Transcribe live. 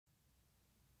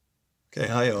Okay,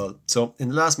 hi all. So in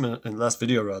the last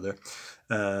video rather,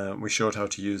 we showed how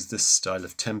to use this style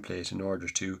of template in order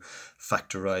to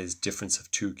factorize difference of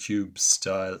two cubes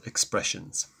style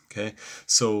expressions. Okay,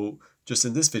 so just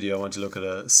in this video I want to look at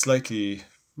a slightly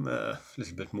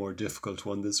little bit more difficult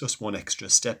one. There's just one extra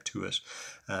step to it,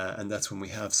 and that's when we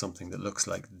have something that looks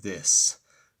like this.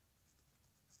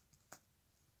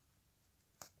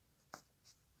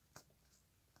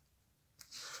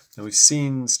 Now we've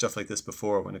seen stuff like this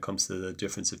before when it comes to the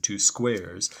difference of two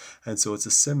squares, and so it's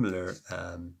a similar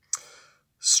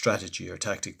strategy or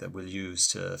tactic that we'll use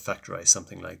to factorize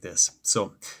something like this.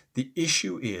 So the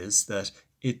issue is that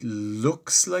it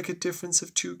looks like a difference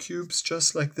of two cubes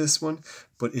just like this one,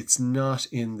 but it's not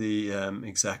in the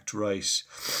exact right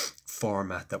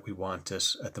format that we want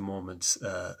it at the moment,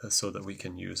 so that we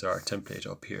can use our template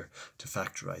up here to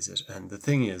factorize it. And the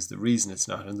thing is, the reason it's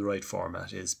not in the right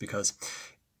format is because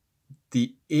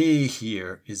the a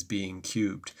here is being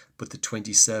cubed, but the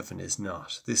 27 is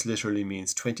not. This literally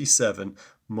means 27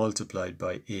 multiplied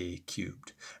by a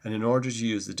cubed. And in order to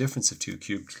use the difference of two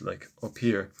cubed, like up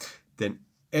here, then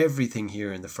everything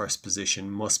here in the first position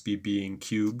must be being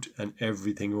cubed, and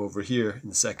everything over here in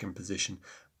the second position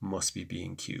must be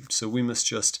being cubed. So we must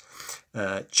just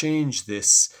change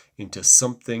this into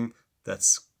something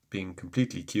that's being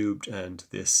completely cubed, and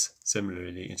this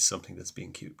similarly into something that's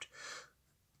being cubed.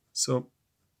 So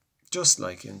just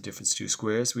like in difference of two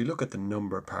squares, we look at the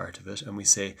number part of it and we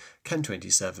say, can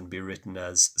 27 be written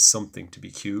as something to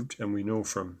be cubed? And we know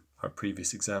from our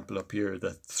previous example up here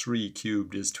that 3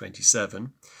 cubed is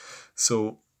 27.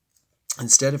 So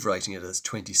instead of writing it as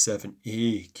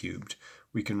 27a cubed,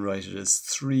 we can write it as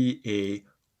 3a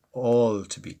all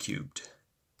to be cubed.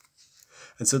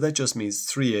 And so that just means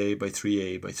 3a by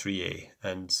 3a by 3a,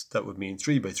 and that would mean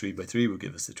 3 by 3 by 3 will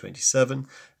give us the 27,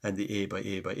 and the a by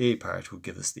a part will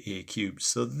give us the a cubed.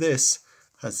 So this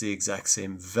has the exact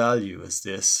same value as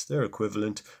this. They're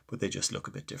equivalent, but they just look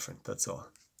a bit different, that's all.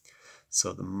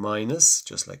 So the minus,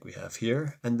 just like we have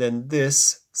here, and then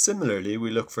this, similarly,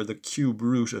 we look for the cube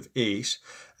root of 8,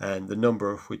 and the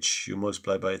number which you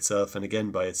multiply by itself and again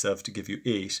by itself to give you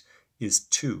 8 is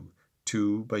 2.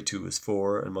 2 by 2 is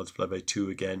 4, and multiply by 2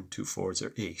 again, 2 4s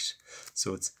are 8.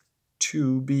 So it's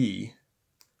 2b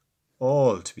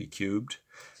all to be cubed.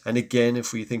 And again,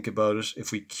 if we think about it,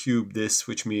 if we cube this,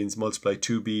 which means multiply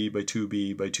 2b by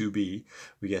 2b by 2b,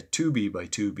 we get 2b by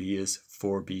 2b is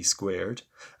 4b squared,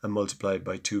 and multiplied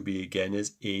by 2b again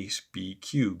is 8b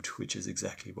cubed, which is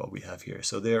exactly what we have here.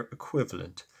 So they're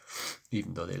equivalent,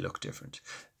 even though they look different.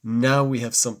 Now we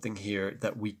have something here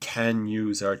that we can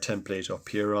use our template up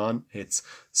here on. It's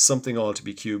something all to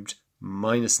be cubed,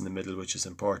 minus in the middle, which is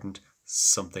important,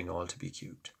 something all to be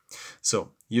cubed.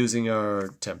 So using our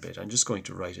template, I'm just going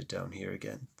to write it down here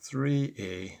again.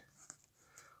 3a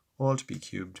all to be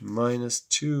cubed minus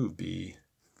 2b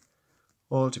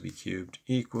all to be cubed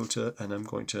equal to, and I'm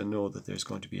going to know that there's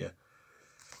going to be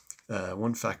a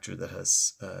one factor that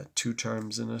has 2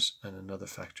 terms in it and another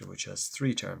factor which has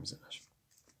 3 terms in it.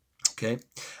 Okay,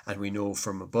 and we know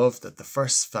from above that the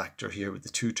first factor here with the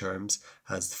 2 terms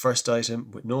has the first item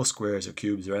with no squares or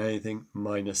cubes or anything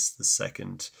minus the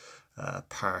second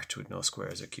part with no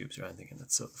squares or cubes or anything in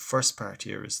it. So the first part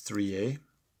here is 3a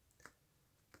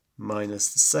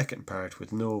minus the second part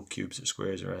with no cubes or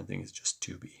squares or anything is just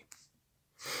 2b.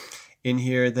 In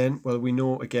here then, well, we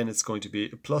know again it's going to be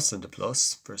a plus and a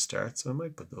plus for a start, so I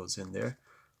might put those in there.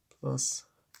 Plus,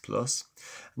 plus,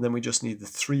 and then we just need the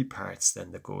 3 parts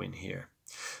then that go in here.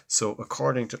 So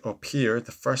according to up here,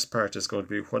 the first part is going to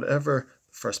be whatever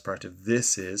the first part of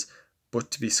this is, but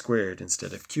to be squared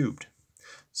instead of cubed.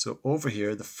 So over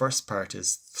here, the first part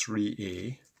is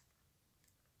 3a,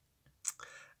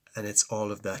 and it's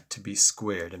all of that to be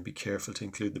squared, and be careful to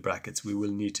include the brackets. We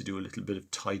will need to do a little bit of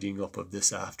tidying up of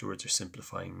this afterwards, or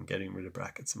simplifying and getting rid of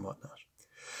brackets and whatnot.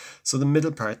 So the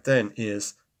middle part then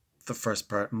is the first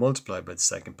part multiplied by the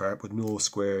second part with no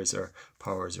squares or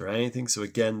powers or anything. So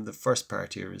again, the first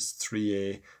part here is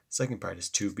 3a, second part is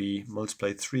 2b,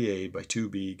 multiply 3a by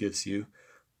 2b gives you,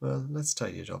 well, let's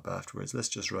tidy it up afterwards. Let's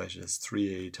just write it as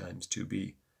 3a times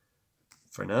 2b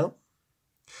for now.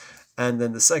 And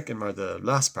then the second, or the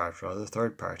last part rather, the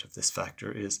third part of this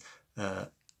factor is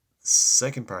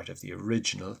second part of the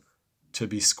original to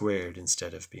be squared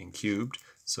instead of being cubed.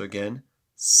 So again,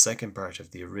 second part of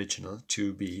the original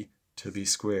 2b to be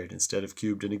squared instead of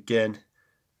cubed, and again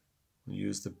we'll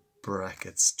use the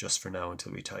brackets just for now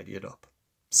until we tidy it up.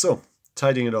 So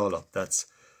tidying it all up, that's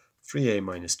 3a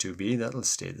minus 2b, that'll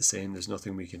stay the same. There's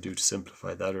nothing we can do to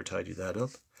simplify that or tidy that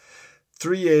up.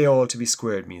 3a all to be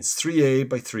squared means 3a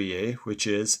by 3a, which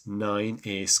is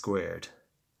 9a squared.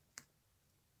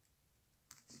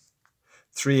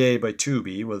 3a by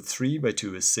 2b, well 3 by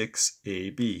 2 is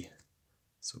 6ab.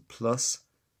 So plus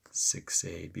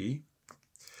 6ab.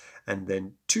 And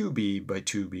then 2b by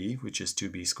 2b, which is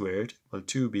 2b squared, well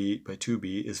 2b by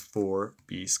 2b is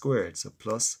 4b squared. So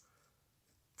plus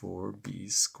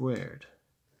 4b squared.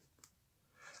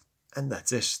 And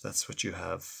that's it. That's what you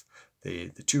have, the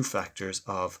two factors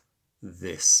of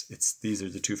this. These are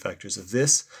the two factors of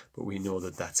this, but we know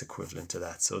that that's equivalent to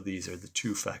that. So these are the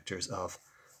two factors of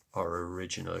our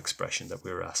original expression that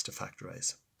we were asked to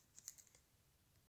factorize.